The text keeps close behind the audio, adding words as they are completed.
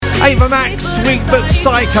Ava Max, Sweet But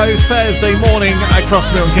Psycho, Thursday morning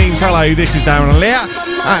across Milton Keynes. Hello, this is Darren and Lia.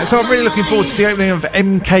 So I'm really looking forward to the opening of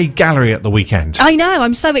MK Gallery at the weekend. I know,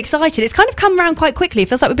 I'm so excited. It's kind of come around quite quickly. It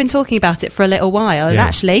feels like we've been talking about it for a little while. And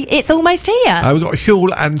actually, it's almost here. We've got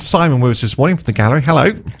Hywel and Simon with us this morning from the gallery.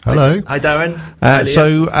 Hello. Hello. Hi, Darren.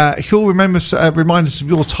 Hywel, remind us of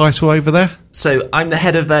your title over there. So I'm the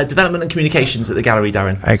head of development and communications at the gallery,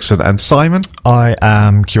 Darren. Excellent. And Simon? I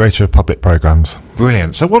am curator of public programmes.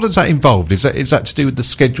 Brilliant. So what does that involve? Is that to do with the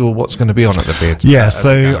schedule, what's going to be on at the bid? Yeah,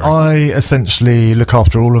 so I essentially look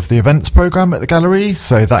after all of the events programme at the gallery.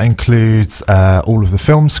 So that includes all of the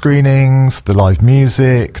film screenings, the live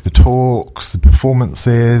music, the talks, the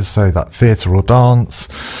performances, so that theatre or dance.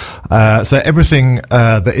 So everything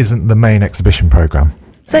that isn't the main exhibition programme.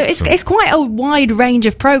 So it's quite a wide range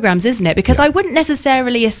of programmes, isn't it? Because I wouldn't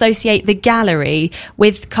necessarily associate the gallery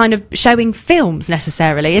with kind of showing films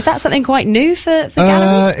necessarily. Is that something quite new for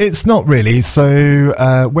galleries? It's not really.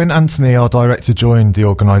 So when Anthony, our director, joined the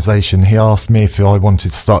organisation, he asked me if I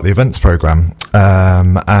wanted to start the events programme.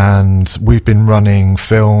 And we've been running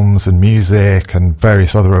films and music and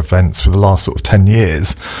various other events for the last sort of 10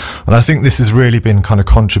 years. And I think this has really been kind of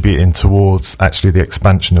contributing towards actually the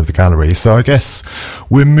expansion of the gallery. So I guess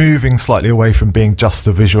we're moving slightly away from being just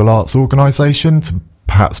a visual arts organisation to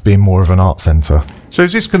perhaps being more of an art centre. So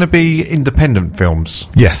is this going to be independent films?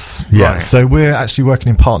 Yes, yeah. Right. So we're actually working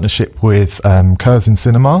in partnership with Curzon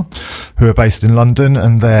Cinema, who are based in London,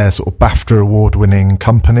 and they're sort of BAFTA award-winning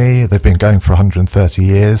company. They've been going for 130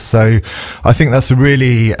 years. So I think that's a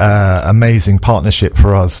really amazing partnership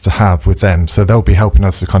for us to have with them. So they'll be helping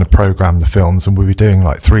us to kind of programme the films, and we'll be doing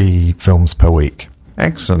like 3 films per week.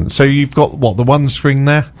 Excellent. So you've got, the one screen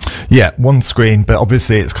there? Yeah, one screen, but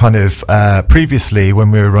obviously it's kind of, previously when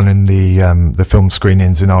we were running the film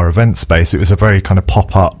screenings in our event space, it was a very kind of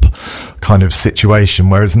pop-up kind of situation,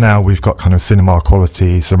 whereas now we've got kind of cinema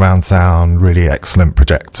quality, surround sound, really excellent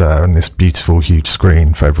projector, and this beautiful, huge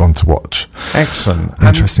screen for everyone to watch. Excellent.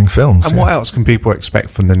 Interesting films. And what else can people expect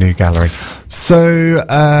from the new gallery? So,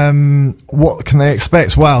 what can they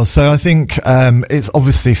expect? Well, so I think it's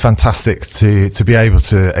obviously fantastic to be able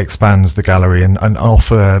to expand the gallery and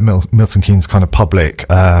offer Milton Keynes kind of public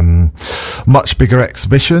much bigger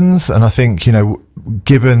exhibitions. And I think,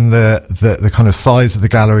 given the kind of size of the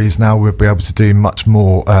galleries now, we'll be able to do much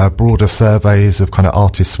more broader surveys of kind of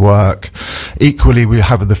artists' work. Equally, we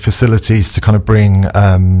have the facilities to kind of bring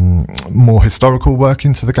more historical work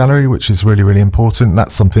into the gallery, which is really, really important.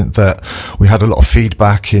 That's something that we had a lot of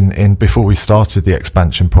feedback in before we started the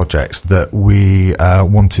expansion projects, that we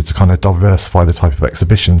wanted to kind of diversify the type of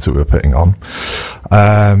exhibitions that we were putting on.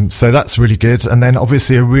 So that's really good. And then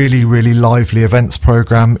obviously a really, really lively events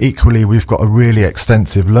programme. Equally, we've got a really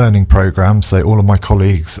extensive learning programme. So all of my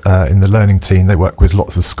colleagues in the learning team, they work with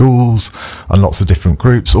lots of schools and lots of different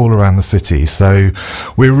groups all around the city. So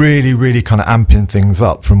we're really, really kind of amping things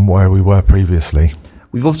up from where we were previously.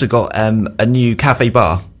 We've also got a new cafe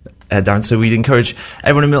bar. Darren, so we'd encourage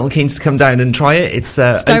everyone in Milton Keynes to come down and try it. It's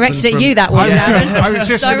directed at you, that one, Darren. I was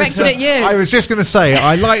just directed at you. I was just going to say,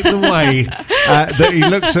 I like the way that he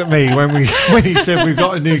looks at me when he said we've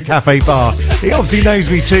got a new cafe bar. He obviously knows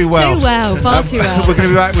me too well. Too well, far too well. We're going to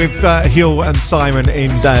be back with Hywel and Simon in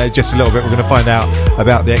just a little bit. We're going to find out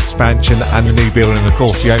about the expansion and the new building, and of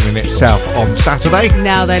course the opening itself on Saturday.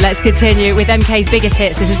 Now though, let's continue with MK's biggest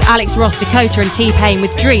hits. This is Alex Ross, Dakota and T-Pain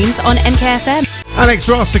with Dreams on MKFM. Alex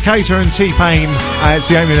Ross, Dakota and T-Pain. It's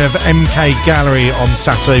the opening of MK Gallery on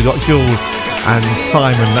Saturday. We've got Hywel and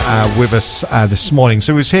Simon with us this morning.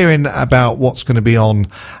 So we was hearing about what's going to be on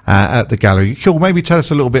at the gallery. Hywel, maybe tell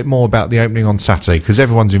us a little bit more about the opening on Saturday, because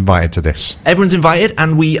everyone's invited to this. Everyone's invited,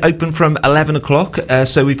 and we open from 11 o'clock.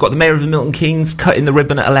 So we've got the Mayor of Milton Keynes cutting the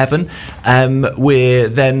ribbon at 11. We're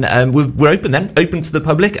open to the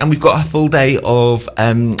public, and we've got a full day of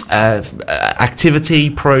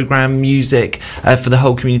activity, programme, music for the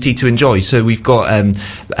whole community to enjoy. So we've got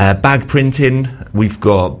bag printing, we've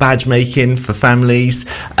got badge making for families,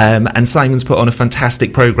 and Simon's put on a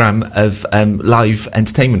fantastic programme of live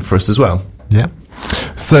entertainment for us as well. Yeah.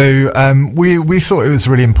 So we thought it was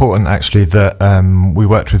really important actually that we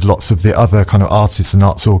worked with lots of the other kind of artists and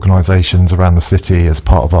arts organisations around the city as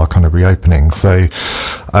part of our kind of reopening. So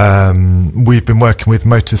we've been working with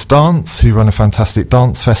Motus Dance, who run a fantastic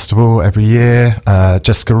dance festival every year,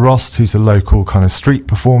 Jessica Rost, who's a local kind of street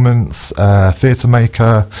performance theatre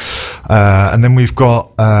maker, and then we've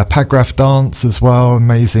got Pagraph Dance as well,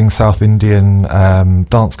 amazing South Indian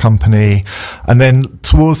dance company. And then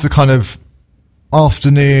towards the kind of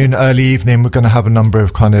afternoon, early evening, we're going to have a number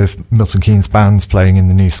of kind of Milton Keynes bands playing in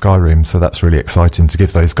the new Sky Room, so that's really exciting to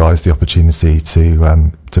give those guys the opportunity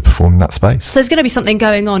to perform in that space. So there's going to be something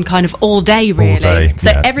going on kind of all day, really. All day,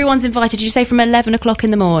 so yeah. Everyone's invited. Did you say from 11 o'clock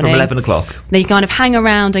in the morning? From 11 o'clock. Then you kind of hang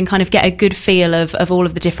around and kind of get a good feel of all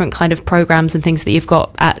of the different kind of programmes and things that you've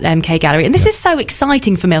got at MK Gallery. And this is so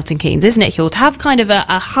exciting for Milton Keynes, isn't it, Hywel, to have kind of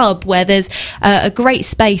a hub where there's a great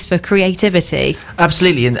space for creativity.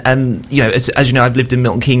 Absolutely, and you know, as you know, I've lived in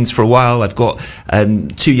Milton Keynes for a while. I've got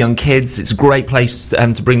 2 young kids. It's a great place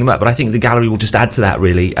to bring them up, but I think the gallery will just add to that,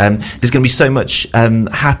 really. There's going to be so much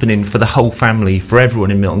happening for the whole family, for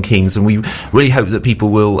everyone in Milton Keynes, and we really hope that people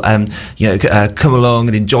will come along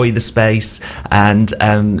and enjoy the space and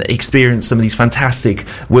experience some of these fantastic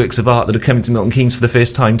works of art that are coming to Milton Keynes for the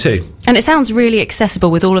first time too. And it sounds really accessible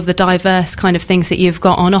with all of the diverse kind of things that you've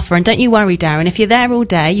got on offer. And don't you worry, Darren, if you're there all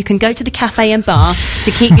day, you can go to the cafe and bar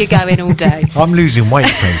to keep you going all day. I'm losing weight,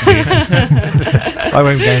 thank you. I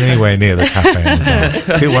won't go anywhere near the cafe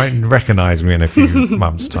anymore. People won't recognise me in a few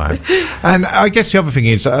months' time. And I guess the other thing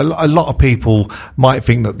is, a lot of people might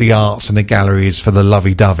think that the arts and the gallery is for the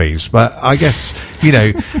lovey-doveys, but I guess, you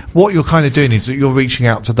know, what you're kind of doing is that you're reaching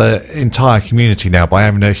out to the entire community now by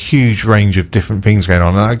having a huge range of different things going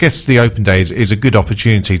on. And I guess the open day is a good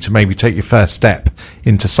opportunity to maybe take your first step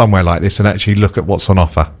into somewhere like this and actually look at what's on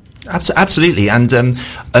offer. Absolutely, and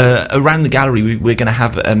around the gallery we're going to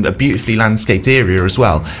have a beautifully landscaped area as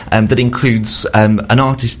well, that includes an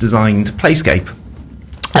artist-designed playscape.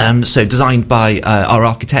 So designed by our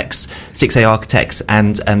architects, 6A Architects,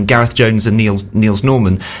 and Gareth Jones and Niels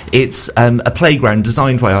Norman. It's a playground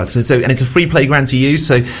designed by artists, and it's a free playground to use.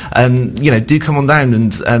 So you know, do come on down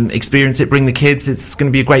and experience it. Bring the kids. It's going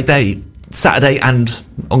to be a great day. Saturday and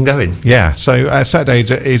ongoing. Yeah, so Saturday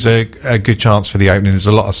is a good chance for the opening. There's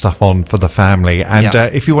a lot of stuff on for the family, and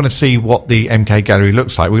if you want to see what the MK Gallery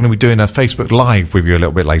looks like, we're going to be doing a Facebook Live with you a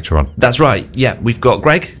little bit later on. That's right, yeah. We've got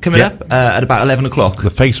Greg coming up at about 11 o'clock. The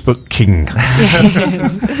Facebook King.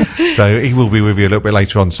 So he will be with you a little bit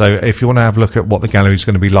later on. So if you want to have a look at what the gallery is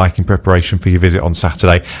going to be like in preparation for your visit on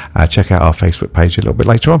Saturday, check out our Facebook page a little bit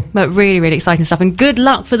later on. But really, really exciting stuff, and good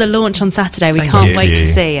luck for the launch on Saturday. We Thank can't you. wait to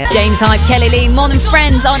see it. James Hyde, Kelly Lee, More Than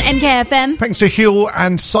Friends on MKFM. Thanks to Hywel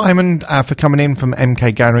and Simon for coming in from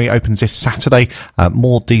MK Gallery. Opens this Saturday.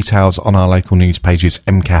 More details on our local news pages,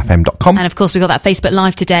 mkfm.com. And of course, we've got that Facebook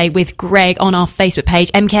Live today with Greg on our Facebook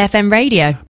page, MKFM Radio.